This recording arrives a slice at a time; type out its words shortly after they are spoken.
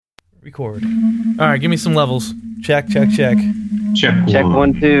Record. All right, give me some levels. Check. Check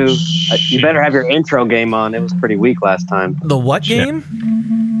 1, 2. You better have your intro game on. It was pretty weak last time. The what game?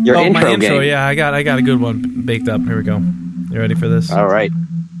 Your intro my intro. game. Yeah, I got a good one baked up. Here we go. You ready for this? All right.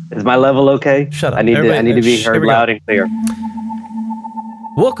 Is my level okay? Shut up. I need to be heard loud and clear.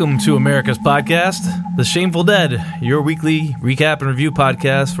 Welcome to America's podcast, The Shameful Dead, your weekly recap and review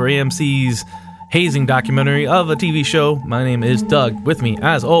podcast for AMC's hazing documentary of a TV show. My name is Doug. With me,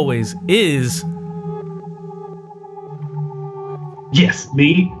 as always, is... Yes,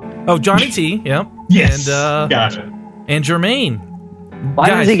 me. Oh, Johnny T. Yep. Yes. And gotcha. And Jermaine. Why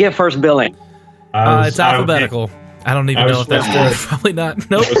does he get first billing? It's alphabetical. I don't even know if that's good. Probably not.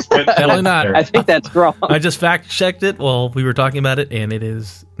 Nope. Definitely not. I think that's wrong. I just fact-checked it while we were talking about it, and it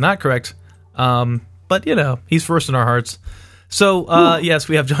is not correct. But, you know, he's first in our hearts. So, yes,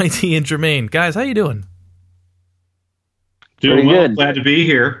 we have Johnny T and Jermaine. Guys, how you doing? Doing well. Good. Glad to be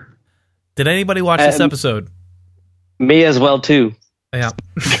here. Did anybody watch this episode? Me as well, too. Yeah.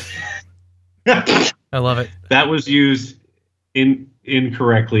 I love it. That was used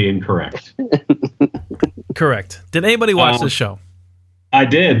incorrectly incorrect. Correct. Did anybody watch this show? I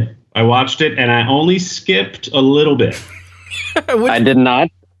did. I watched it, and I only skipped a little bit. I did not.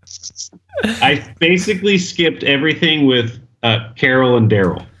 I basically skipped everything with Carol and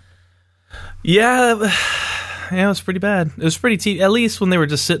Daryl. Yeah, it was pretty bad. It was pretty at least when they were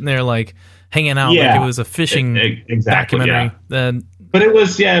just sitting there, like, hanging out like it was a fishing documentary. Yeah. But it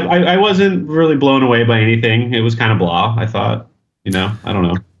was, I wasn't really blown away by anything. It was kind of blah, I thought. You know, I don't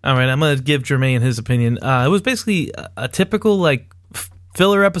know. All right, I'm going to give Jermaine his opinion. It was basically a typical, like,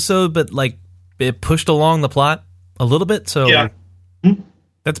 filler episode, but, like, it pushed along the plot a little bit, so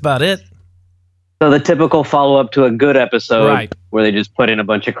that's about it. So the typical follow-up to a good episode, right, where they just put in a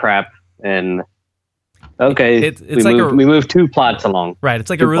bunch of crap and... Okay, we moved two plots along. Right, it's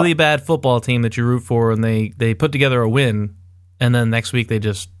like a really bad football team that you root for, and they put together a win, and then next week they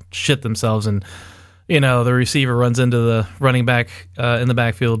just shit themselves, and you know the receiver runs into the running back in the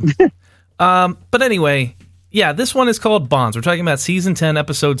backfield. But anyway, yeah, this one is called Bonds. We're talking about season 10,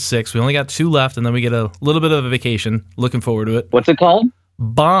 episode 6. We only got 2 left, and then we get a little bit of a vacation. Looking forward to it. What's it called?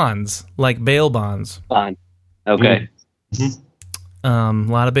 Bonds, like bail bonds. Bond. Okay. Mm-hmm.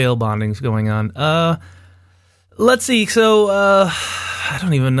 A lot of bail bondings going on. Let's see. So, I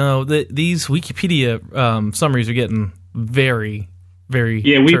don't even know. These Wikipedia summaries are getting very, very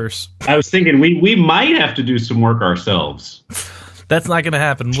terse. I was thinking we might have to do some work ourselves. That's not going to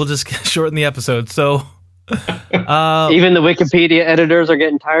happen. We'll just shorten the episode. So, even the Wikipedia editors are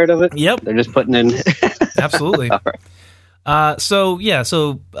getting tired of it? Yep. They're just putting in... Absolutely. All right. So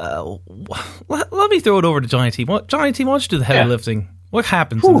let me throw it over to Johnny T. Johnny T, why don't you do the heavy lifting? What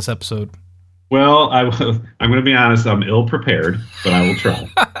happens in this episode? Well, I'm going to be honest. I'm ill prepared, but I will try.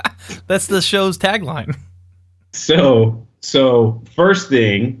 That's the show's tagline. So first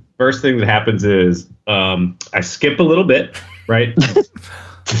thing that happens is I skip a little bit, right?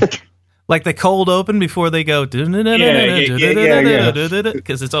 Like the cold open before they go, because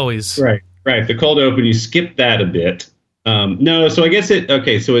it's always right. The cold open, you skip that a bit. No, so I guess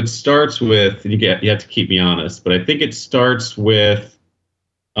so it starts with, you have to keep me honest, but I think it starts with,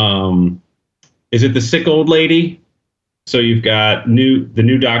 is it the sick old lady? So you've got the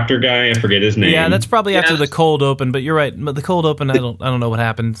new doctor guy, I forget his name. Yeah, that's probably after the cold open, but you're right. But the cold open, I don't know what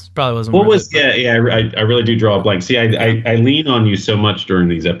happened. Probably wasn't. I really do draw a blank. See, I lean on you so much during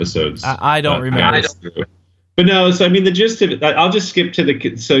these episodes. I don't remember. But no, so I mean the gist of it, I'll just skip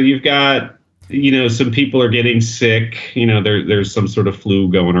to so you've got, you know, some people are getting sick. You know, there's some sort of flu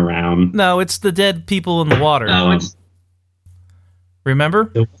going around. No, it's the dead people in the water.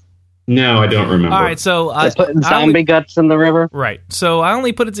 Remember? No, I don't remember. All right, so putting zombie guts in the river. Right. So I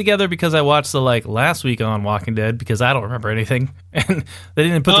only put it together because I watched the last week on Walking Dead because I don't remember anything, and they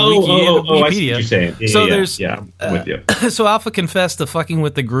didn't put the Wikipedia. I see what you're saying. I'm with you. So Alpha confessed to fucking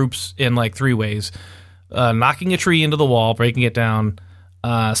with the groups in 3 ways: knocking a tree into the wall, breaking it down,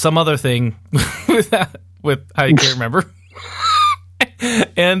 some other thing with I can't remember,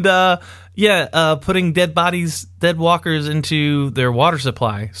 and putting dead walkers into their water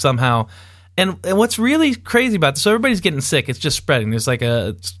supply somehow. And what's really crazy about this, so everybody's getting sick. It's just spreading. There's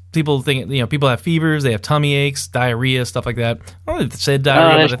people think, people have fevers, they have tummy aches, diarrhea, stuff like that. I don't know if it said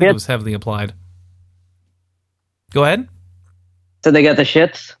diarrhea, but I think it was heavily applied. Go ahead. So they got the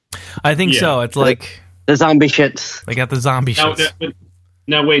shits? I think so. It's like the zombie shits. They got the zombie shits.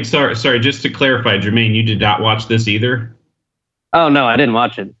 Now wait, sorry, just to clarify, Jermaine, you did not watch this either? Oh no, I didn't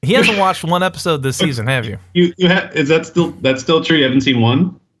watch it. He hasn't watched one episode this season, have you? Is that still true? You haven't seen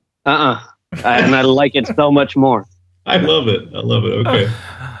one? And I like it so much more. I love it. Okay.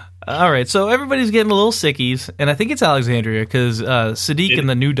 All right, so everybody's getting a little sickies, and I think it's Alexandria because Siddiq and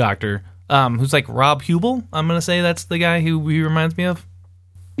the new doctor, who's like Rob Hubel. I'm gonna say that's the guy who he reminds me of.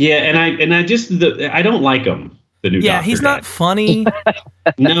 Yeah, and I don't like him. The new doctor he's guy. not funny.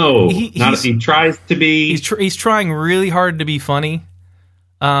 No, he tries to be. He's trying really hard to be funny.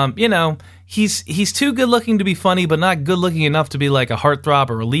 He's too good looking to be funny, but not good looking enough to be like a heartthrob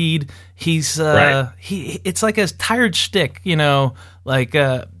or a lead. He's it's like a tired shtick, like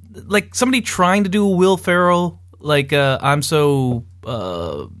somebody trying to do a Will Ferrell, like I'm so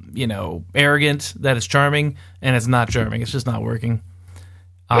arrogant that it's charming, and it's not charming. It's just not working.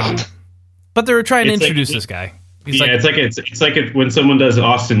 But they were trying to introduce this guy. It's like when someone does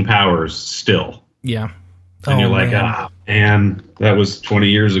Austin Powers still. Yeah. And you're like, man, that was 20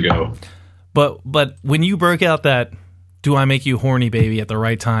 years ago. But when you broke out that "Do I Make You Horny, Baby" at the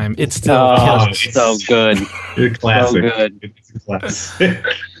right time, it's still it's so good. It's classic. So good. It's a classic.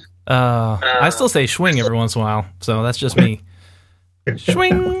 I still say "swing" every once in a while, so that's just me.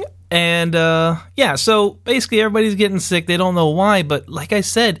 Swing. And so basically everybody's getting sick. They don't know why, but like I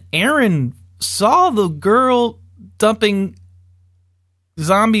said, Aaron saw the girl dumping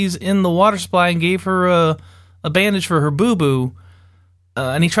zombies in the water supply and gave her a bandage for her boo-boo.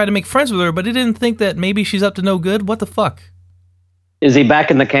 And he tried to make friends with her, but he didn't think that maybe she's up to no good. What the fuck? Is he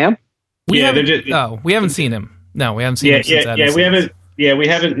back in the camp? We haven't seen him. No, we haven't seen him since we haven't. Yeah, we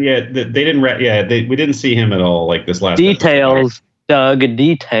haven't. Yeah, they didn't. We didn't see him at all. Like this last details, episode. Doug.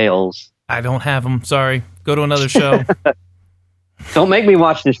 Details. I don't have them. Sorry. Go to another show. Don't make me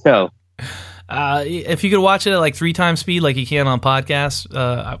watch this show. If you could watch it at like 3 times speed, like you can on podcasts,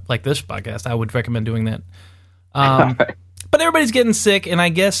 like this podcast, I would recommend doing that. Right. But everybody's getting sick, and I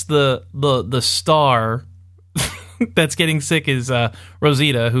guess the star that's getting sick is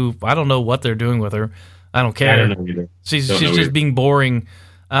Rosita, who I don't know what they're doing with her. I don't care. I don't know either. She's just being boring.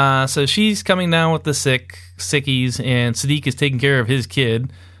 So she's coming down with the sickies, and Siddiq is taking care of his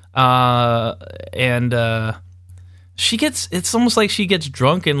kid. And she gets, it's almost like she gets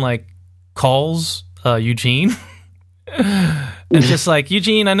drunk and like calls Eugene. It's just like,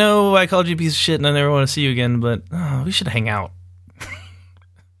 Eugene, I know I called you a piece of shit and I never want to see you again, but we should hang out.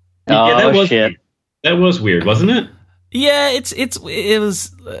 That was weird, wasn't it? Yeah, it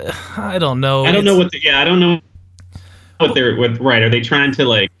was. I don't know. I don't know what they're right. Are they trying to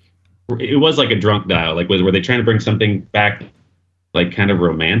like? It was like a drunk dial. Like, were they trying to bring something back, like kind of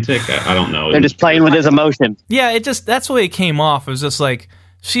romantic? I don't know. They're just playing with his emotions. Yeah, that's the way it came off. It was just like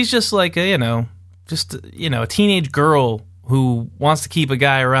she's just like a teenage girl who wants to keep a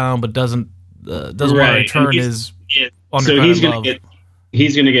guy around but doesn't want to return his. So he's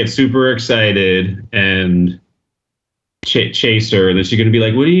gonna get super excited and chase her, and then she's gonna be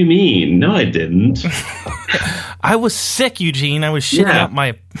like, "What do you mean? No, I didn't. I was sick, Eugene. I was shitting out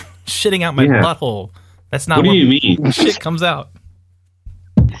my butthole. That's not what do you mean. Shit comes out."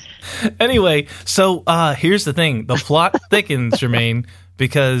 Anyway, so here's the thing: the plot thickens, Jermaine,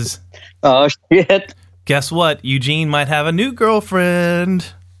 because shit. Guess what? Eugene might have a new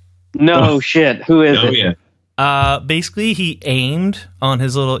girlfriend. No shit. Who is it? Yeah. Basically, he aimed on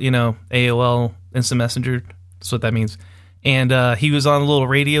his little, AOL Instant Messenger. That's what that means. And he was on a little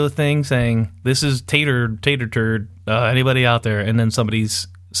radio thing saying, "This is Tater Turd. Anybody out there?" And then somebody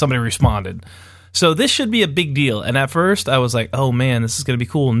responded. So this should be a big deal. And at first, I was like, "Oh man, this is going to be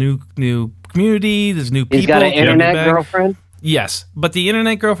cool. New community. There's new people." He's got an internet girlfriend. Yes, but the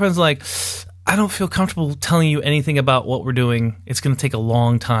internet girlfriend's like, "I don't feel comfortable telling you anything about what we're doing. It's going to take a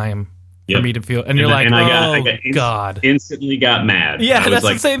long time for me to feel." And you're like, God. Instantly got mad. Yeah, that's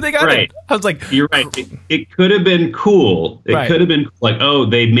like, the same thing I did. I was like, you're right. It could have been cool. It could have been like, oh,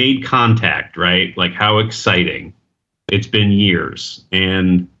 they made contact, right? Like, how exciting. It's been years.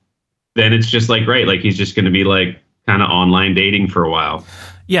 And then it's just like, right, like he's just going to be like kind of online dating for a while.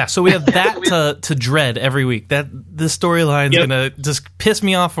 Yeah, so we have that to dread every week. That this storyline's going to just piss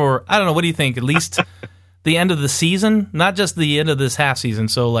me off for, I don't know, what do you think? At least the end of the season? Not just the end of this half season.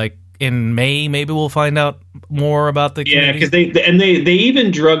 So like in May, maybe we'll find out more about the community. Yeah, because they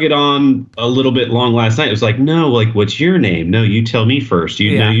even drug it on a little bit long last night. It was like, no, like, what's your name? No, you tell me first.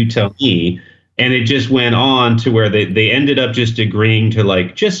 You tell me. And it just went on to where they ended up just agreeing to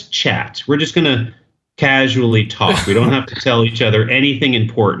like, just chat. We're just going to casually talk. We don't have to tell each other anything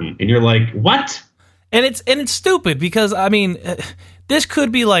important. And you're like, what? And it's stupid because, I mean, this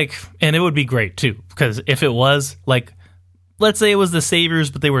could be like, and it would be great too, because if it was like, let's say it was the Saviors,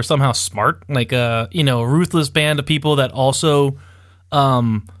 but they were somehow smart, like a ruthless band of people that also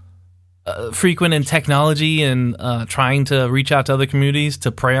frequent in technology and trying to reach out to other communities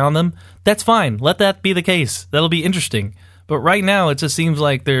to prey on them. That's fine. Let that be the case. That'll be interesting. But right now, it just seems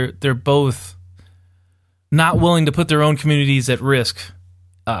like they're both not willing to put their own communities at risk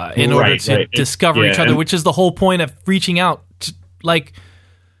in order to discover each other, which is the whole point of reaching out. Like,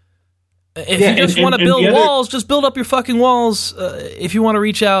 if you just want to build walls, just build up your fucking walls. If you want to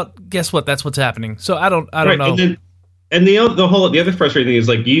reach out, guess what? That's what's happening. So I don't know. And the other frustrating thing is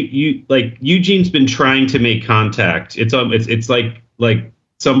like you like Eugene's been trying to make contact. It's like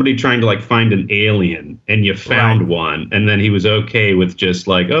somebody trying to like find an alien, and you found one, and then he was okay with just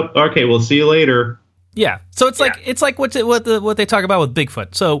like, oh, okay, we'll see you later. Yeah. So it's like what they talk about with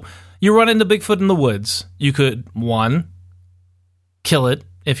Bigfoot. So you run into Bigfoot in the woods. You could 1, kill it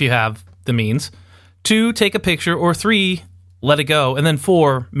if you have the means. 2, take a picture, or 3, let it go, and then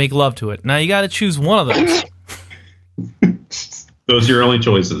 4, make love to it. Now you got to choose one of those. Those are your only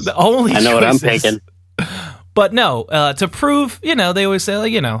choices. I know what I'm taking. But no, to prove, they always say,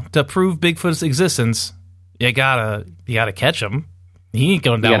 like, to prove Bigfoot's existence, you gotta catch him. He ain't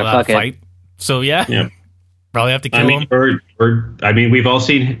going down without a fight. So yeah, probably have to kill him. We've all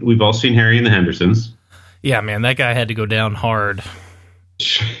seen Harry and the Hendersons. Yeah, man, that guy had to go down hard.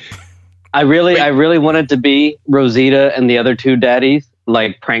 I really wanted to be Rosita and the other 2 daddies,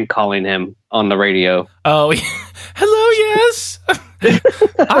 like prank calling him on the radio. Oh, hello, yes,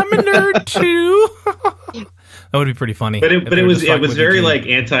 I'm a nerd too. That would be pretty funny. But it was very like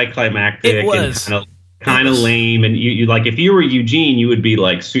anticlimactic. It was and kind of lame. And you like, if you were Eugene, you would be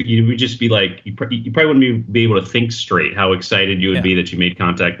like, you would just be like, you probably wouldn't be able to think straight how excited you would be that you made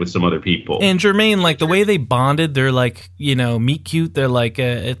contact with some other people. And Jermaine, like the way they bonded, they're like, meet cute. They're like,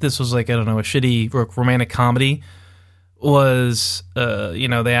 if this was like, I don't know, a shitty romantic comedy, was,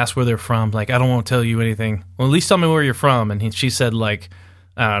 they asked where they're from. Like, I don't want to tell you anything. Well, at least tell me where you're from. And she said, like,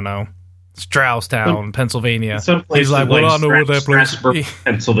 I don't know, Strausstown, Pennsylvania. He's like, well, I know where that place is.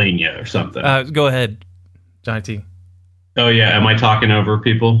 Pennsylvania or something. Go ahead, Johnny T. Oh, yeah. Am I talking over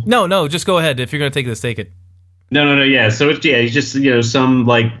people? No, just go ahead. If you're going to take this, take it. No. Yeah. So it's just, some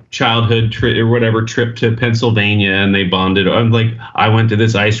like childhood trip or whatever trip to Pennsylvania, and they bonded. I'm like, I went to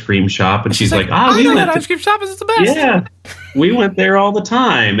this ice cream shop, and she's like, we went to ice cream shop. It's the best. Yeah. We went there all the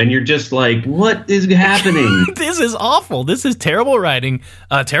time. And you're just like, what is happening? This is awful. This is terrible writing,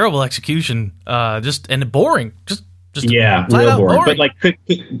 terrible execution, and boring. Just real boring. But like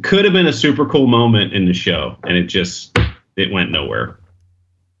could have been a super cool moment in the show, and it went nowhere.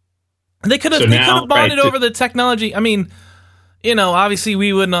 They could have bonded over the technology. I mean, obviously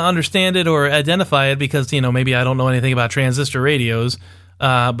we wouldn't understand it or identify it because, maybe I don't know anything about transistor radios,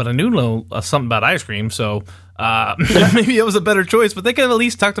 but I know something about ice cream, so maybe it was a better choice. But they could have at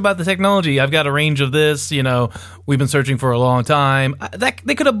least talked about the technology. I've got a range of this, we've been searching for a long time.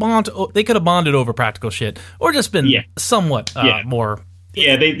 They could have bonded over practical shit, or just been somewhat more.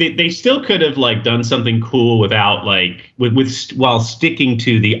 Yeah, they still could have like done something cool without like while sticking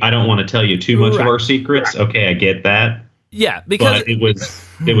to the I don't want to tell you too much of our secrets. Okay, I get that. Yeah, because it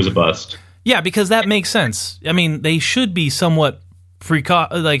was a bust. Yeah, because that makes sense. I mean, they should be somewhat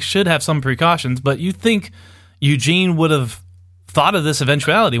should have some precautions, but you think Eugene would have thought of this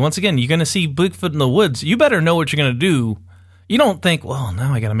eventuality. Once again, you're going to see Bigfoot in the woods. You better know what you're going to do. You don't think, well,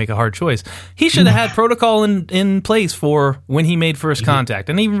 now I got to make a hard choice. He should have had protocol in place for when he made first contact,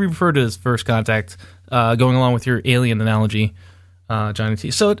 and even referred to his first contact, going along with your alien analogy, Johnny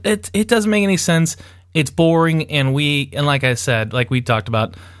T. So it doesn't make any sense. It's boring, and like I said, like we talked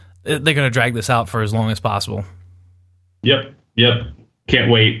about, they're going to drag this out for as long as possible. Yep. Can't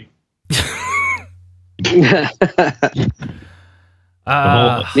wait.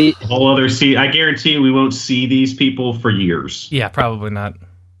 The whole other I guarantee we won't see these people for years. Yeah, probably not.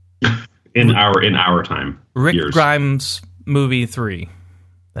 in our time. Rick Grimes movie 3.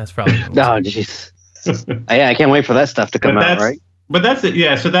 That's probably. Oh, jeez. Yeah, I can't wait for that stuff to come out. Right. But that's it.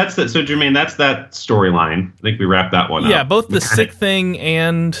 Yeah. So that's it. So Jermaine, that's that storyline. I think we wrapped that one up. Yeah, both the sick thing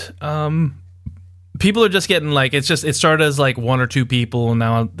and people are just getting like it started as like 1 or 2 people, and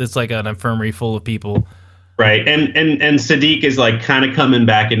now it's like an infirmary full of people. Right, and Siddiq is like kind of coming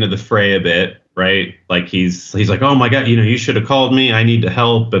back into the fray a bit, right? Like he's like, oh my god, you should have called me. I need to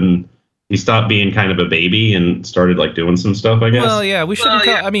help, and he stopped being kind of a baby and started like doing some stuff. I guess. Well, yeah, we shouldn't.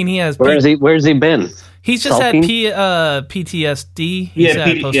 I mean, he has. Where's he been? He's just had PTSD. He's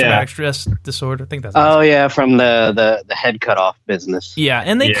had post-traumatic stress disorder. I think that's. Oh yeah, from the head cut off business. Yeah,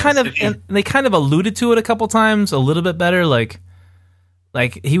 and they kind of alluded to it a couple times, a little bit better, Like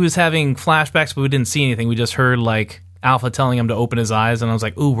he was having flashbacks, but we didn't see anything. We just heard like Alpha telling him to open his eyes, and I was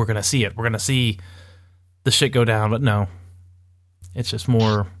like, "Ooh, we're gonna see it. We're gonna see the shit go down." But no, it's just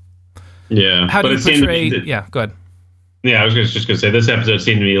more. Yeah. How do you portray? Yeah, go ahead. Yeah, I was just gonna say this episode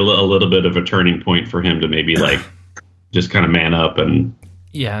seemed to be a little bit of a turning point for him to maybe like just kind of man up and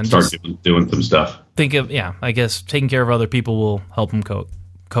and start doing some stuff. I guess taking care of other people will help him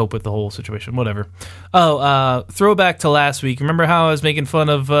cope with the whole situation. Whatever. Oh, throwback to last week. Remember how I was making fun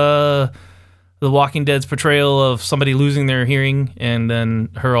of The Walking Dead's portrayal of somebody losing their hearing and then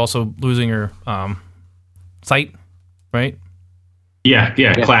her also losing her sight, right? Yeah,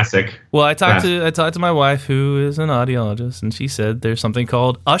 classic. Well, I talked to my wife, who is an audiologist, and she said there's something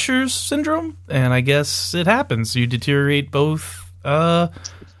called Usher's syndrome, and I guess it happens. You deteriorate both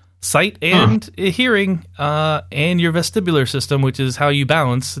sight and hearing, and your vestibular system, which is how you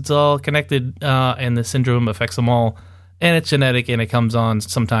balance. It's all connected, and the syndrome affects them all, and it's genetic, and it comes on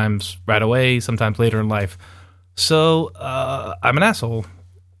sometimes right away, sometimes later in life. So I'm an asshole.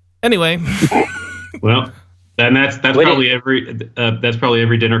 Anyway. Well. And that's probably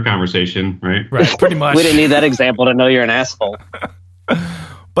every dinner conversation, right? Right, pretty much. We didn't need that example to know you're an asshole.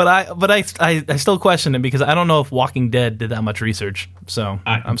 But I still question it because I don't know if Walking Dead did that much research. So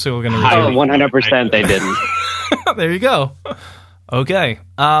I'm still going to. 100% they didn't. There you go. Okay.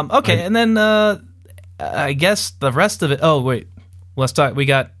 And then I guess the rest of it. Oh wait, let's talk. We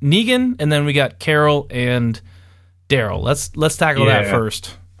got Negan, and then we got Carol and Daryl. Let's tackle that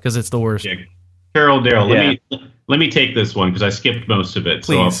first because it's the worst. Yeah. Carol, Daryl, let me take this one because I skipped most of it.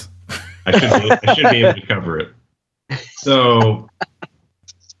 Please. So I should be able to cover it. So,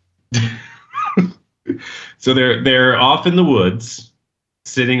 they're off in the woods,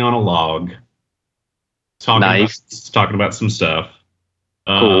 sitting on a log, talking about some stuff.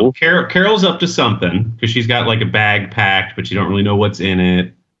 Cool. Carol's up to something because she's got like a bag packed, but you don't really know what's in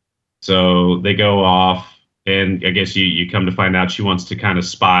it. So they go off, and I guess you come to find out she wants to kind of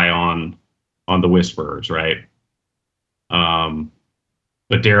spy on the Whisperers, right?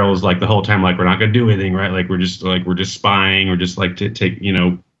 But Daryl is like the whole time, like, we're not gonna do anything, right? Like we're just spying, or just like to take,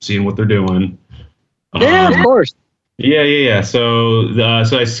 seeing what they're doing. Yeah, of course. Yeah. So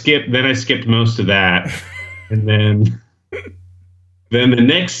I skipped most of that, and then the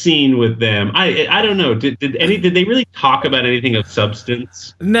next scene with them, I don't know. Did they really talk about anything of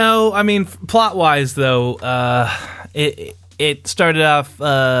substance? No, I mean plot wise though, it started off.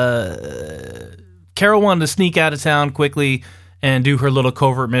 Carol wanted to sneak out of town quickly and do her little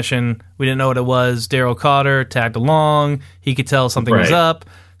covert mission. We didn't know what it was. Daryl caught her, tagged along. He could tell something was up.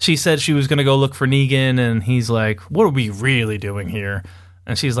 She said she was going to go look for Negan, and he's like, "What are we really doing here?"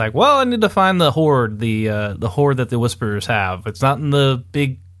 And she's like, "Well, I need to find the horde, the horde that the Whisperers have. It's not in the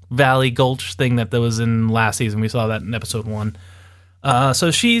big Valley Gulch thing that was in last season. We saw that in episode 1."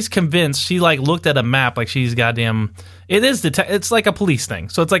 So she's convinced. She like looked at a map, like she's goddamn. It's like a police thing.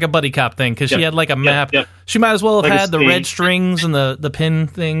 So it's like a buddy cop thing because she had like a map. Yep. She might as well have had the red strings and the pin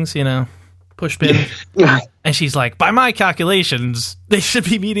things, push pin. And she's like, by my calculations, they should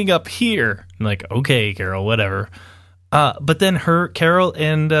be meeting up here. I'm like, okay, Carol, whatever. But then Carol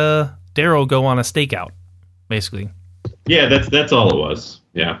and Daryl go on a stakeout, basically. Yeah, that's all it was.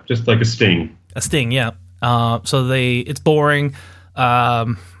 Yeah, just like a sting. A sting, yeah. So it's boring.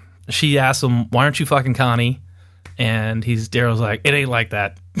 She asks him, "Why aren't you fucking Connie?" And Daryl's like, "It ain't like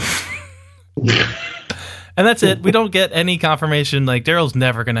that." And that's it. We don't get any confirmation. Like Daryl's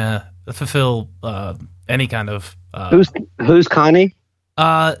never gonna fulfill any kind of. Who's Connie?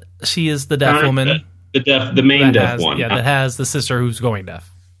 She is the deaf woman. The main deaf one. Yeah, that has the sister who's going deaf.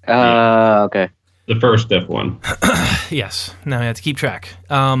 Okay. The first deaf one. Yes. Now we have to keep track.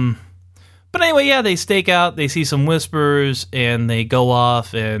 But anyway, yeah, they stake out, they see some Whisperers, and they go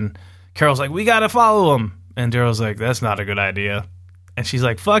off, and Carol's like, "We gotta follow them." And Daryl's like, "That's not a good idea." And she's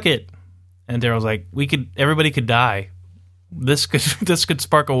like, "Fuck it." And Daryl's like, everybody could die. This could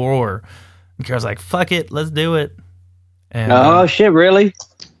spark a war. And Carol's like, "Fuck it, let's do it." And, shit, really?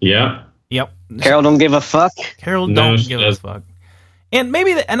 Yeah. Yep. Carol don't give a fuck? Carol don't give a fuck. And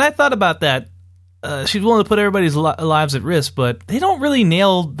and I thought about that. She's willing to put everybody's lives at risk, but they don't really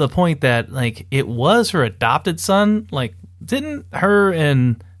nail the point that like it was her adopted son. Like, didn't her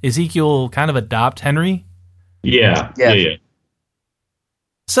and Ezekiel kind of adopt Henry? Yeah.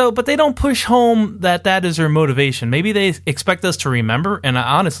 So, but they don't push home that is her motivation. Maybe they expect us to remember, and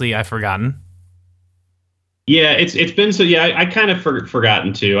honestly, I've forgotten. Yeah, it's been so. Yeah, I kind of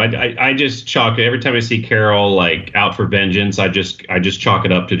forgotten too. I just chalk it every time I see Carol like out for vengeance. I just chalk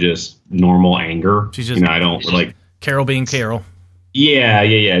it up to just normal anger. She's just, I don't like Carol being Carol.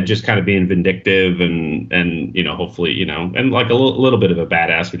 Yeah. Just kind of being vindictive and hopefully and like a little bit of a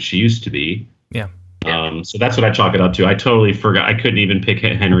badass, which she used to be. Yeah. So that's what I chalk it up to. I totally forgot. I couldn't even pick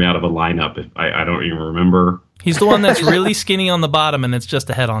Henry out of a lineup. If I don't even remember. He's the one that's really skinny on the bottom, and it's just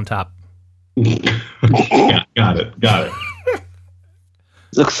a head on top. Yeah, got it.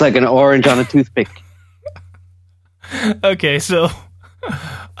 Looks like an orange on a toothpick. Okay, so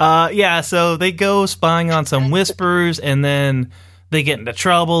so they go spying on some whispers, and then they get into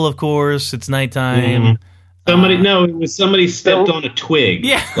trouble. Of course, it's nighttime. Somebody stepped on a twig.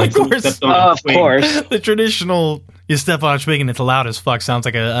 Yeah, of course. Of course. The traditional, you step on a twig and it's loud as fuck. Sounds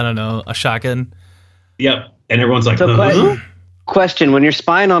like a shotgun. Yep, and everyone's like, So question: when you're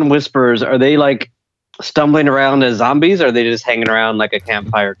spying on whisperers, are they like stumbling around as zombies, or are they just hanging around like a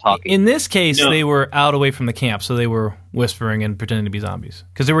campfire talking? In this case, No. they were out away from the camp, so they were whispering and pretending to be zombies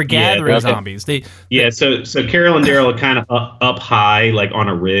because they were gathering zombies. So Carol and Daryl are kind of up high, like on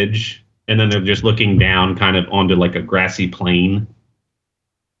a ridge, and then they're just looking down, kind of onto like a grassy plain,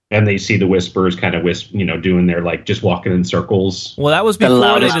 and they see the whisperers kind of doing their like just walking in circles. Well, that was before they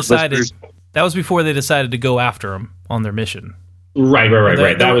loudest decided. whispers. That was before they decided to go after him on their mission. Right.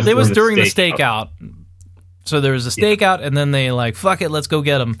 That was during the stakeout. So there was a stakeout, and then they like, fuck it, let's go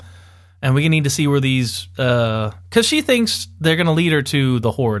get them. And we need to see where these, because she thinks they're going to lead her to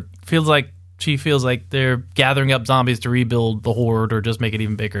the Horde. She feels like they're gathering up zombies to rebuild the Horde or just make it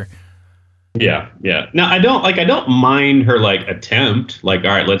even bigger. Yeah. Now I don't mind her like attempt. Like,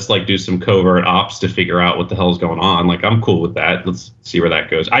 all right, let's like do some covert ops to figure out what the hell's going on. Like, I'm cool with that. Let's see where that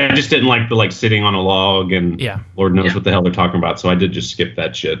goes. I just didn't like the like sitting on a log and Lord knows what the hell they're talking about. So I did just skip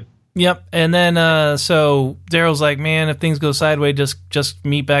that shit. Yep. And then so Daryl's like, man, if things go sideways, just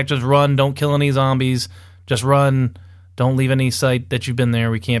meet back, just run, don't kill any zombies, just run. Don't leave any sight that you've been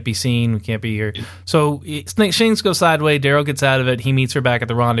there. We can't be seen. We can't be here. So things go sideways. Daryl gets out of it. He meets her back at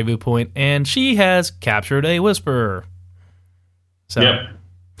the rendezvous point, and she has captured a whisperer. So, yep,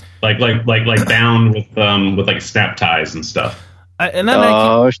 like bound with like snap ties and stuff.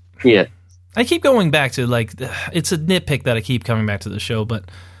 Shit! I keep going back to like it's a nitpick that I keep coming back to the show,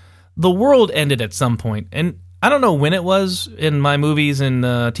 but the world ended at some point, and I don't know when it was in my movies and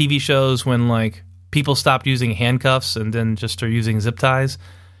TV shows when like people stopped using handcuffs and then just are using zip ties.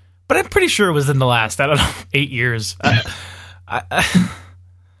 But I'm pretty sure it was in the last, 8 years.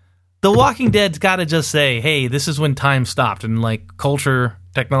 The Walking Dead's got to just say, hey, this is when time stopped and like culture,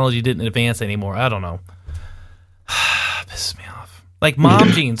 technology didn't advance anymore. I don't know. Pisses me off. Like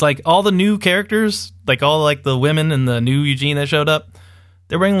mom jeans, like all the new characters, like all like the women and the new Eugene that showed up,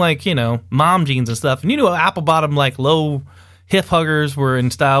 they're wearing like, mom jeans and stuff. And apple bottom, like low hip huggers were in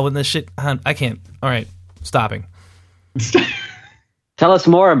style with this shit. I can't. All right, stopping. Tell us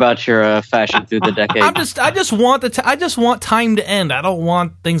more about your fashion through the decade. I just want time to end. I don't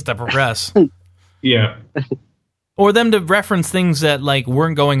want things to progress. Yeah. Or them to reference things that like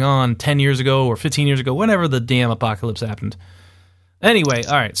weren't going on 10 years ago or 15 years ago, whenever the damn apocalypse happened. Anyway,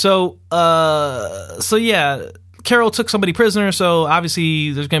 all right. So yeah, Carol took somebody prisoner, so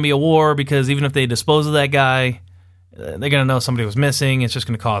obviously there's going to be a war because even if they dispose of that guy, they're going to know somebody was missing. It's just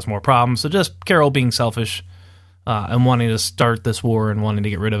going to cause more problems. So just Carol being selfish and wanting to start this war and wanting to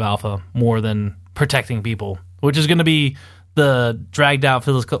get rid of Alpha more than protecting people, which is going to be the dragged out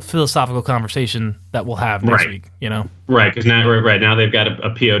philosophical conversation that we'll have next week, Right, because now they've got a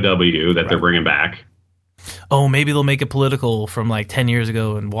POW that they're bringing back. Oh, maybe they'll make it political from like 10 years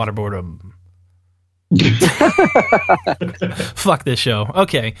ago and waterboard them. Fuck this show.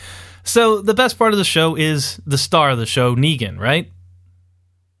 Okay. So the best part of the show is the star of the show, Negan, right?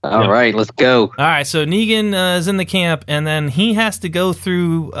 All right, let's go. All right, so Negan is in the camp, and then he has to go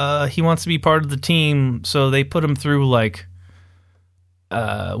through, he wants to be part of the team, so they put him through, like,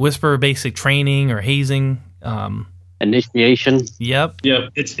 Whisper basic training or hazing. Initiation. Yep.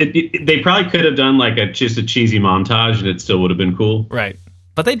 They probably could have done, like, just a cheesy montage, and it still would have been cool. Right.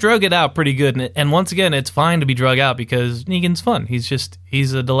 But they drug it out pretty good, and once again, it's fine to be drug out because Negan's fun. He's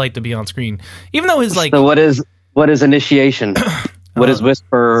a delight to be on screen, even though his like. So what is initiation? What is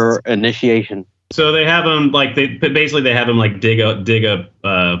Whisper initiation? So they have him like they have him like dig a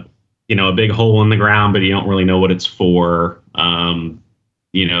a big hole in the ground, but you don't really know what it's for.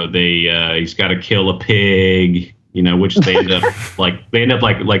 He's got to kill a pig. Which they end up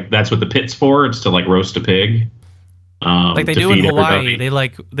like that's what the pit's for. It's to like roast a pig. Like they do in Hawaii, everybody.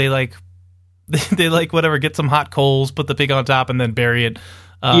 they like whatever, get some hot coals, put the pig on top, and then bury it.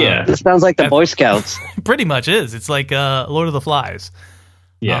 This sounds like the Boy Scouts. Pretty much is. It's like Lord of the Flies.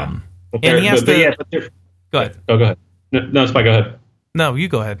 Yeah, and he has to. Go ahead. Oh, go ahead. No, it's fine. Go ahead. No, you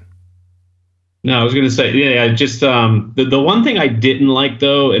go ahead. No, I was going to say, just the one thing I didn't like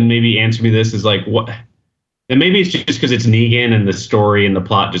though, and maybe answer me this is like what. And maybe it's just because it's Negan and the story and the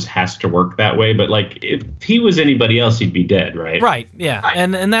plot just has to work that way. But like, if he was anybody else, he'd be dead, right? Right. Yeah.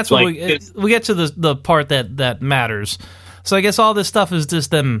 And that's what we get to the part that matters. So I guess all this stuff is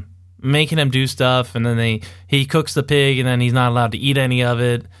just them making him do stuff, and then he cooks the pig, and then he's not allowed to eat any of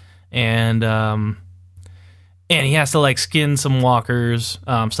it. And and he has to like skin some walkers,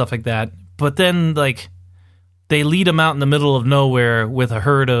 stuff like that. But then like they lead him out in the middle of nowhere with a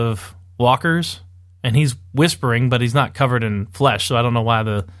herd of walkers, and he's whispering, but he's not covered in flesh, so I don't know why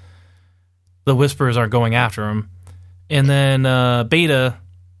the whisperers aren't going after him. And then Beta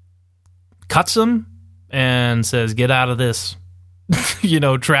cuts him and says, "Get out of this,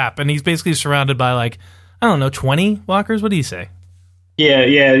 trap." And he's basically surrounded by like, I don't know, 20 walkers. What do you say?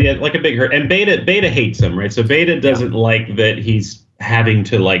 Yeah, like a big herd. And Beta hates him, right? So Beta doesn't like that he's having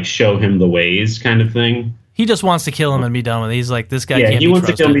to like show him the ways, kind of thing. He just wants to kill him and be done with it. He's like, this guy. Yeah, he wants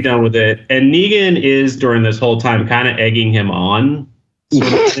to kill him and be done with it. And Negan is during this whole time kind of egging him on,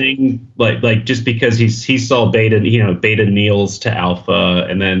 sort of thing. like just because he saw Beta, Beta kneels to Alpha,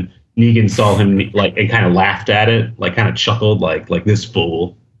 and then Negan saw him like and kind of laughed at it, like kind of chuckled, like this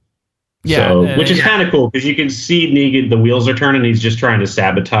fool. Yeah, so, which is kind of cool because you can see Negan, the wheels are turning. He's just trying to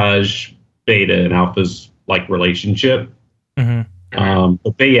sabotage Beta and Alpha's like relationship. Mm-hmm.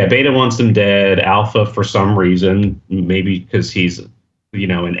 But Beta wants him dead. Alpha, for some reason, maybe because he's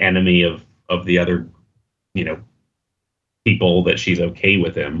an enemy of the other people, that she's okay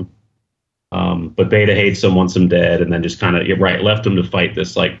with him. But Beta hates him, wants him dead, and then just kind of left him to fight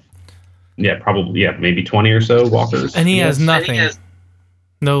this maybe 20 or so walkers. And he has nothing.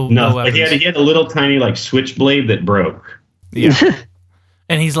 No like he had a little tiny like switchblade that broke. Yeah.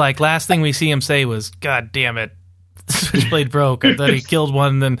 And he's like, last thing we see him say was, "God damn it, switchblade broke." I thought he killed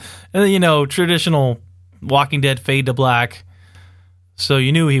one, and then traditional Walking Dead fade to black. So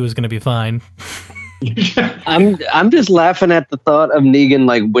you knew he was going to be fine. I'm just laughing at the thought of Negan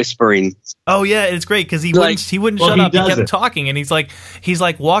like whispering. Oh yeah, it's great because he wouldn't shut up. He kept talking, and he's like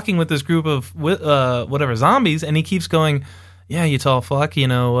walking with this group of zombies, and he keeps going, "Yeah, you tall fuck,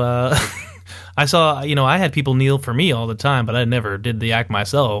 I saw, I had people kneel for me all the time, but I never did the act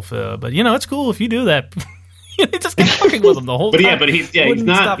myself. But it's cool if you do that." He just kept talking with him the whole time. But he's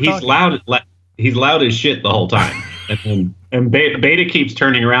loud. He's loud as shit the whole time. And Beta keeps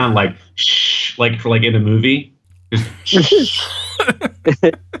turning around like shh, like in a movie.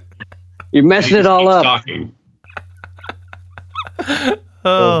 You're messing it all up. Talking.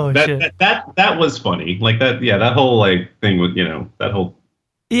 Oh, shit. That was funny. Like that. Yeah, that whole like thing with that whole.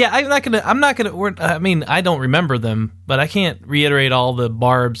 Yeah, I'm not gonna. I mean, I don't remember them, but I can't reiterate all the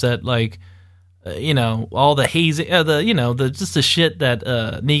barbs that like. All the hazy, just the shit that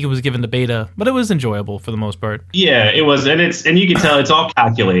Negan was given to Beta, but it was enjoyable for the most part. Yeah, it was, and you can tell it's all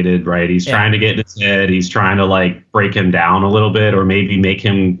calculated, right? He's trying to get in his head. He's trying to like break him down a little bit, or maybe make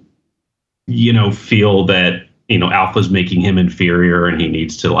him, feel that Alpha's making him inferior, and he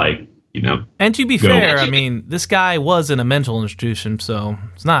needs to like, And to be fair, I mean, this guy was in a mental institution, so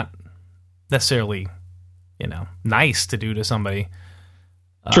it's not necessarily, nice to do to somebody.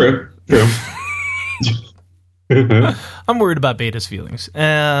 True. I'm worried about Beta's feelings.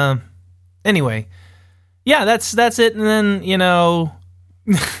 Anyway, yeah, that's it. And then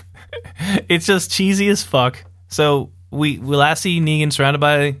it's just cheesy as fuck. So we last see Negan surrounded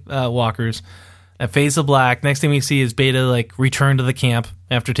by walkers. That fades to black. Next thing we see is Beta like return to the camp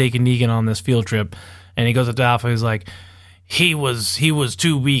after taking Negan on this field trip, and he goes up to Alpha. He's like, he was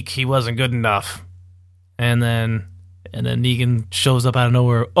too weak. He wasn't good enough. And then Negan shows up out of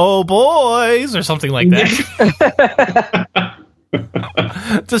nowhere, "Oh, boys," or something like that.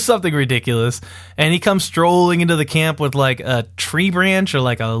 Just something ridiculous. And he comes strolling into the camp with like a tree branch or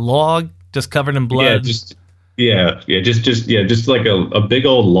like a log just covered in blood. Just like a big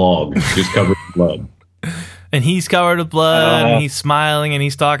old log just covered in blood. And he's covered with blood, and he's smiling, and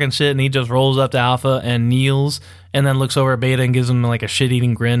he's talking shit, and he just rolls up to Alpha and kneels, and then looks over at Beta and gives him like a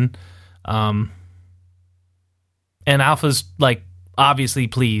shit-eating grin. And Alpha's like obviously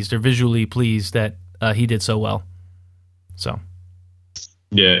pleased or visually pleased that he did so well. So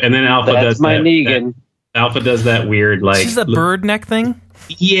yeah, and then Alpha does my Negan. Alpha does that weird like this is a bird neck thing.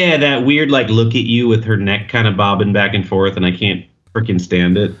 Yeah, that weird like look at you with her neck kind of bobbing back and forth, and I can't freaking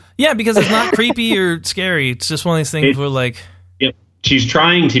stand it. Yeah, because it's not creepy or scary. It's just one of these things where like, yep, she's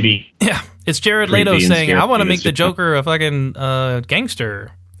trying to be. Yeah, it's Jared Leto saying, "I want to make the Joker a fucking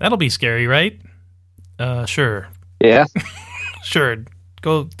gangster. That'll be scary, right?" Sure. Yeah. Sure.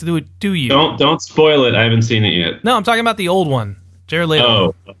 Go do it. Do you? Don't spoil it. I haven't seen it yet. No, I'm talking about the old one. Jared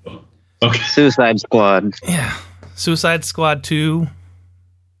Leto. Oh. Okay. Suicide Squad. Yeah. Suicide Squad 2.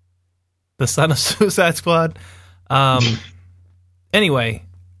 The son of Suicide Squad. Anyway.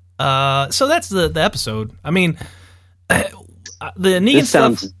 So that's the episode. I mean, the Negan this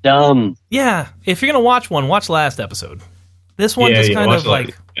sounds stuff, dumb. Yeah. If you're gonna watch one, watch last episode. This one just kind of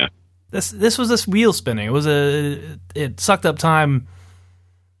like. This was this wheel spinning. It sucked up time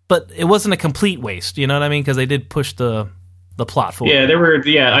but it wasn't a complete waste. You know what I mean? Because they did push the plot forward. Yeah, there were.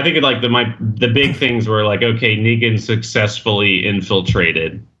 Yeah, I think like the big things were like, okay, Negan successfully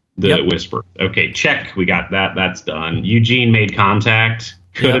infiltrated the Whisper. Okay, check. We got that. That's done. Eugene made contact.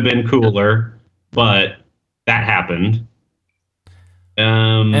 Could have been cooler, but that happened.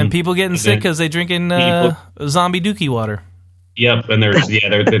 And people getting sick because they drinking zombie dookie water. Yep, and there's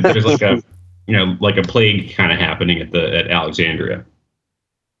like a like a plague kind of happening at Alexandria.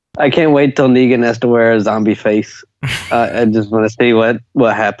 I can't wait till Negan has to wear a zombie face. I just want to see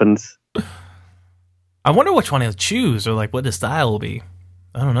what happens. I wonder which one he'll choose, or like what the style will be.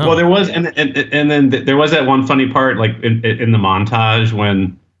 I don't know. Well, there was, and then there was that one funny part, like in the montage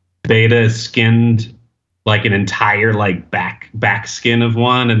when Beta skinned like an entire like back skin of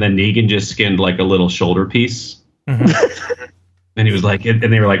one, and then Negan just skinned like a little shoulder piece. Mm-hmm. And he was like, and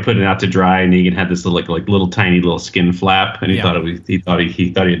they were like putting it out to dry, and Negan had this like little tiny little skin flap, and he thought he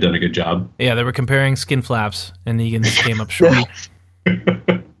had done a good job. Yeah, they were comparing skin flaps, and Negan came up short.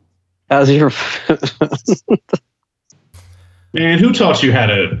 How's your man? Who taught you how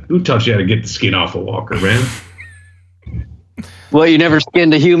to get the skin off a walker, man? Well, you never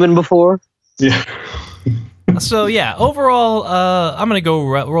skinned a human before? Yeah. So yeah, overall, I'm gonna go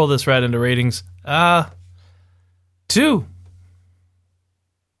roll this right into ratings. 2.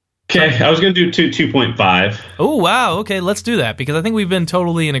 Okay, I was going to do 2.5. Oh, wow. Okay, let's do that, because I think we've been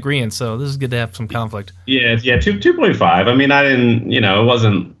totally in agreement, so this is good to have some conflict. Yeah, 2.5. I mean, I didn't, it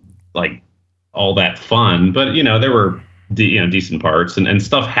wasn't, like, all that fun, but, there were, decent parts, and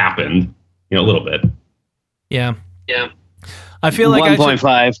stuff happened, a little bit. Yeah. I feel like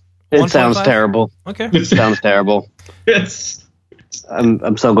 1.5. It sounds terrible. Okay. It sounds terrible. Yes.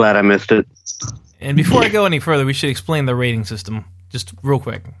 I'm so glad I missed it. And before I go any further, we should explain the rating system. Just real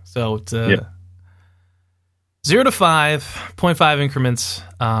quick. So it's 0 to 5, 0.5 increments.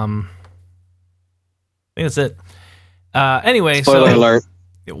 I think that's it. Anyway, spoiler alert.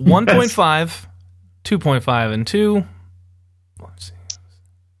 1.5, 2.5, and 2. Let's see.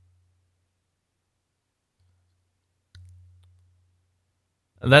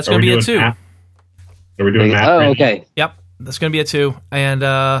 That's going to be a 2. Are we doing that? Oh, okay. Yep, that's going to be a 2. And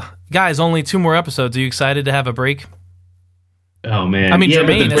guys, only 2 more episodes. Are you excited to have a break? Oh, man. I mean,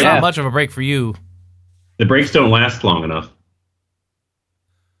 Jermaine, it's not much of a break for you. The breaks don't last long enough.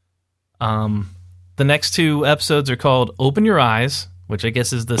 The next 2 episodes are called Open Your Eyes, which I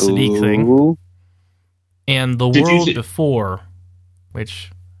guess is the Sadiq thing, and The World Before,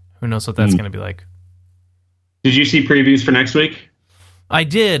 which who knows what that's going to be like. Did you see previews for next week? I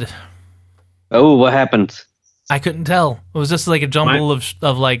did. Oh, what happened? I couldn't tell. It was just like a jumble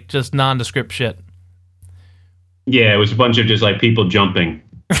of like just nondescript shit. Yeah, it was a bunch of just like people jumping.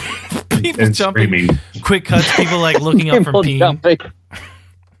 People and jumping. Screaming. Quick cuts, people like looking up from peeing. Jumping.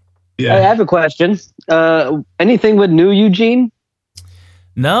 Yeah. I have a question. Anything with new Eugene?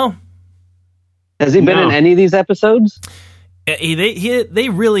 No. Has he been in any of these episodes? They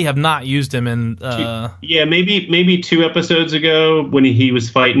really have not used him in. Yeah, maybe 2 episodes ago when he was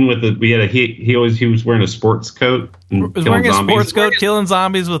fighting with he was wearing a sports coat. And was wearing a sports coat, killing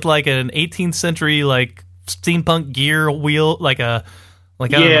zombies with like an 18th century like steampunk gear wheel, like you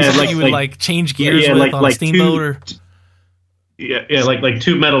would change gears with on a steamboat. Like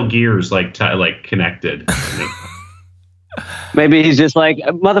 2 metal gears like connected. Maybe he's just like,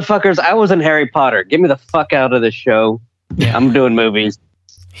 motherfuckers, I was in Harry Potter. Get me the fuck out of this show. Yeah. I'm doing movies.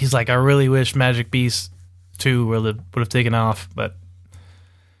 He's like, I really wish Magic Beast 2 would have taken off, but.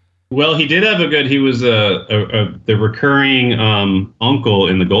 Well, he did have he was the recurring uncle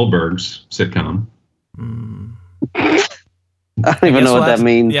in the Goldbergs sitcom. I don't even know what that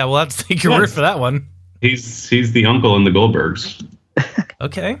means. Yeah, we'll have to take your word for that one. He's the uncle in the Goldbergs.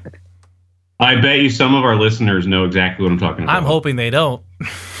 Okay. I bet you some of our listeners know exactly what I'm talking about. I'm hoping they don't.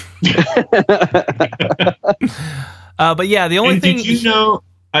 But yeah, the only thing. Did you know?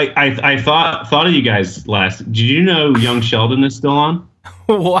 I thought of you guys last. Did you know Young Sheldon is still on?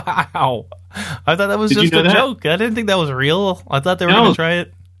 Wow! I thought that was just a joke. I didn't think that was real. I thought they were going to try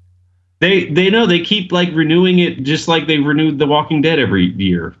it. They know they keep like renewing it, just like they renewed The Walking Dead every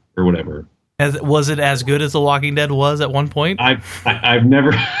year or whatever. Was it as good as The Walking Dead was at one point? I've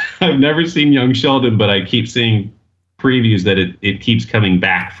never seen Young Sheldon, but I keep seeing previews that it keeps coming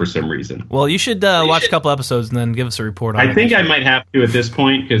back for some reason. Well, you should watch a couple episodes and then give us a report on it. I think I might have to at this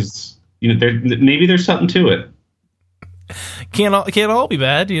point because maybe there's something to it. Can't all be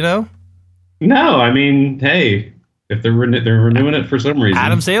bad, No, I mean, hey, if they're renewing it for some reason.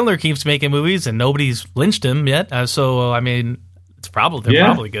 Adam Sandler keeps making movies and nobody's lynched him yet, so I mean, they're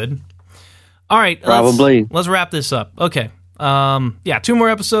probably good. All right, probably. Let's wrap this up. Okay, Yeah, 2 more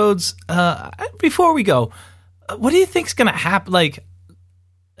episodes. Before we go, what do you think's gonna happen? Like,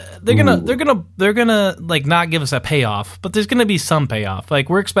 they're gonna like not give us a payoff, but there's gonna be some payoff. Like,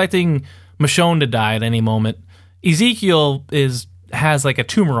 we're expecting Michonne to die at any moment. Ezekiel has like a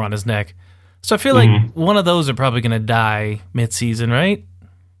tumor on his neck, so I feel like one of those are probably gonna die mid-season, right?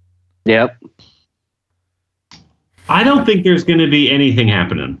 Yep. I don't think there's going to be anything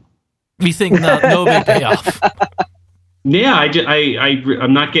happening. We think no big payoff. Yeah,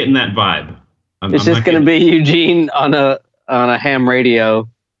 I'm not getting that vibe. It's just going to be Eugene on a ham radio.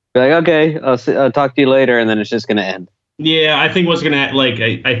 Be like, okay, I'll talk to you later, and then it's just going to end. Yeah, I think what's going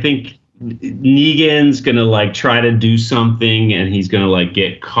to I think Negan's going to like try to do something, and he's going to like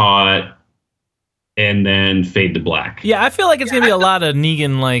get caught, and then fade to black. Yeah, I feel like it's going to be a lot of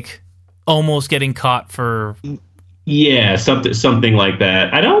Negan like almost getting caught for. Yeah, something like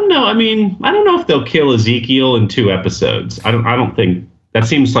that. I don't know. I mean, I don't know if they'll kill Ezekiel in 2 episodes. I don't think that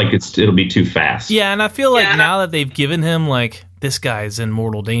seems like it'll be too fast. Yeah, and I feel like now that they've given him like this guy's in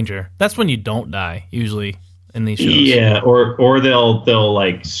mortal danger, that's when you don't die usually in these shows. Yeah, or they'll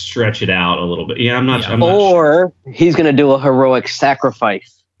like stretch it out a little bit. Yeah, I'm not sure. He's going to do a heroic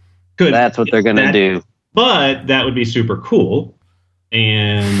sacrifice. Good. That's what they're going to do. But that would be super cool.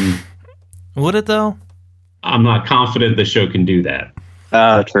 And would it though? I'm not confident the show can do that.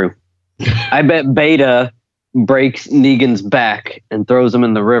 True. I bet Beta breaks Negan's back and throws him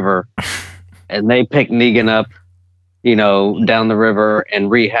in the river, and they pick Negan up, down the river and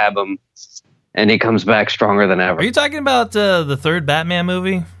rehab him, and he comes back stronger than ever. Are you talking about the 3rd Batman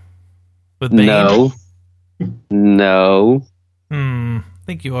movie with Bane? No. I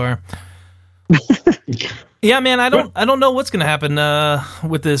think you are. Yeah, man. I don't know what's gonna happen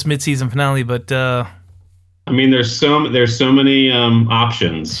with this mid-season finale, but. I mean, there's so many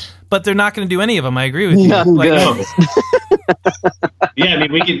options, but they're not going to do any of them. I agree with you. No. Yeah, I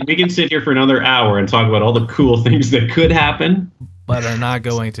mean, we can sit here for another hour and talk about all the cool things that could happen, but are not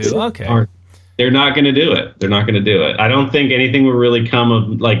going to. Okay, they're not going to do it. They're not going to do it. I don't think anything will really come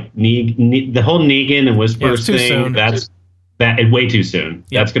of like the whole Negan and Whispers thing. Soon. That's way too soon.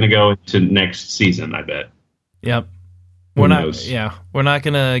 Yep. That's going to go into next season, I bet. Yep. We're not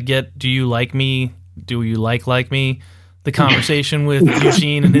going to get. Do you like me? Do you like me? The conversation with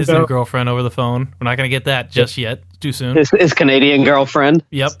Eugene and his new girlfriend over the phone. We're not going to get that just yet. Too soon. His Canadian girlfriend.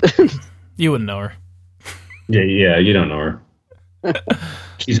 Yep. You wouldn't know her. Yeah, you don't know her.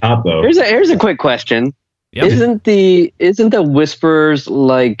 She's hot though. Here's a quick question. Yep. Isn't the Whispers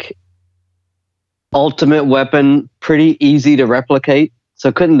like ultimate weapon pretty easy to replicate?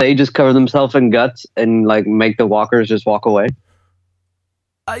 So couldn't they just cover themselves in guts and like make the walkers just walk away?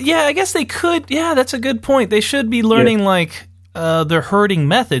 Yeah, I guess they could. Yeah, that's a good point. They should be learning like their herding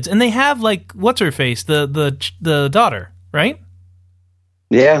methods, and they have like what's her face, the daughter, right?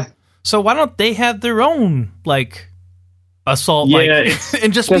 Yeah. So why don't they have their own like assault,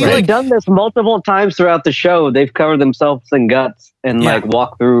 and just be like they've done this multiple times throughout the show. They've covered themselves in guts and like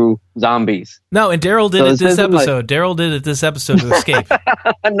walk through zombies. No, and Daryl did it this episode. Daryl did it this episode to escape.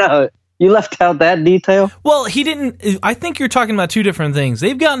 No. You left out that detail? Well, he didn't. I think you're talking about 2 different things.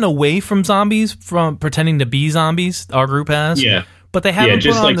 They've gotten away from zombies, from pretending to be zombies. Our group has. Yeah. But they haven't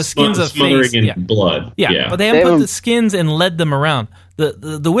put on like the skins of face. In blood. Yeah. But they haven't put the skins and led them around.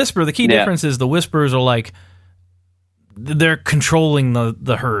 The Whisper, the key difference is the Whispers are like, they're controlling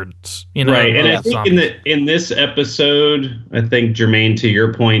the herds. Right. And I think in this episode, I think, Jermaine, to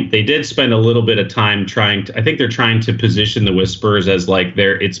your point, they did spend a little bit of time I think they're trying to position the Whispers as like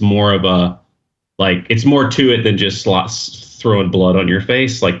it's more of a, like, it's more to it than just throwing blood on your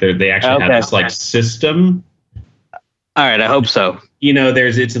face. Like they actually have this like system. All right. I hope so.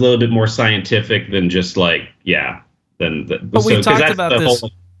 It's a little bit more scientific than just like, but we talked about this.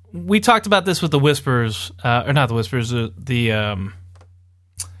 We talked about this with the Whispers, or not the Whispers, the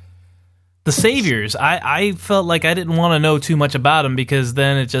Saviors. I felt like I didn't want to know too much about them because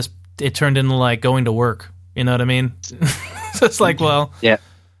then it turned into like going to work. You know what I mean? So it's like, well, yeah,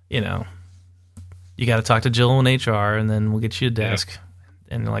 you got to talk to Jill in HR, and then we'll get you a desk.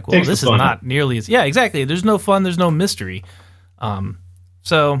 Yeah. And you're like, well, this is not nearly as exactly. There's no fun. There's no mystery.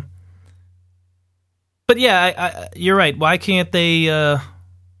 So, but yeah, you're right. Why can't they?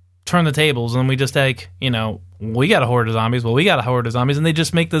 Turn the tables and we just take, we got a horde of zombies. Well, we got a horde of zombies, and they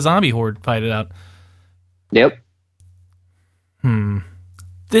just make the zombie horde fight it out. Yep.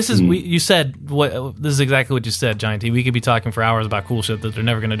 This is you said what? This is exactly what you said, Giant T. We could be talking for hours about cool shit that they're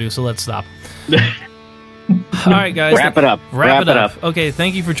never going to do. So let's stop. All right, guys. Wrap it up. Wrap it up. Okay,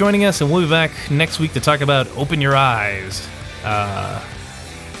 thank you for joining us, and we'll be back next week to talk about Open Your Eyes. I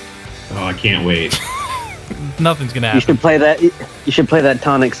can't wait. Nothing's gonna You happen. should play that. You should play that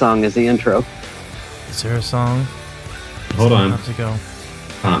tonic song as the intro. Is there a song? Hold on. How's it go?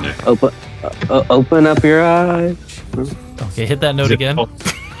 Tonic. Open up your eyes. Okay, hit that note Is it again.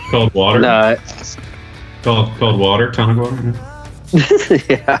 Called water. No. Called water. Tonic water.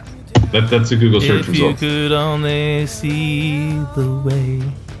 Yeah. That's a Google search If you result. could only see the way.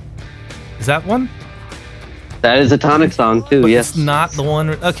 Is that one? That is a tonic song too. But Yes. it's not the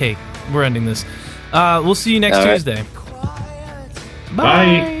one. Okay, we're ending this. We'll see you next All right. Tuesday.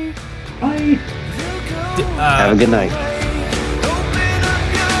 Bye. Bye. Have a good night.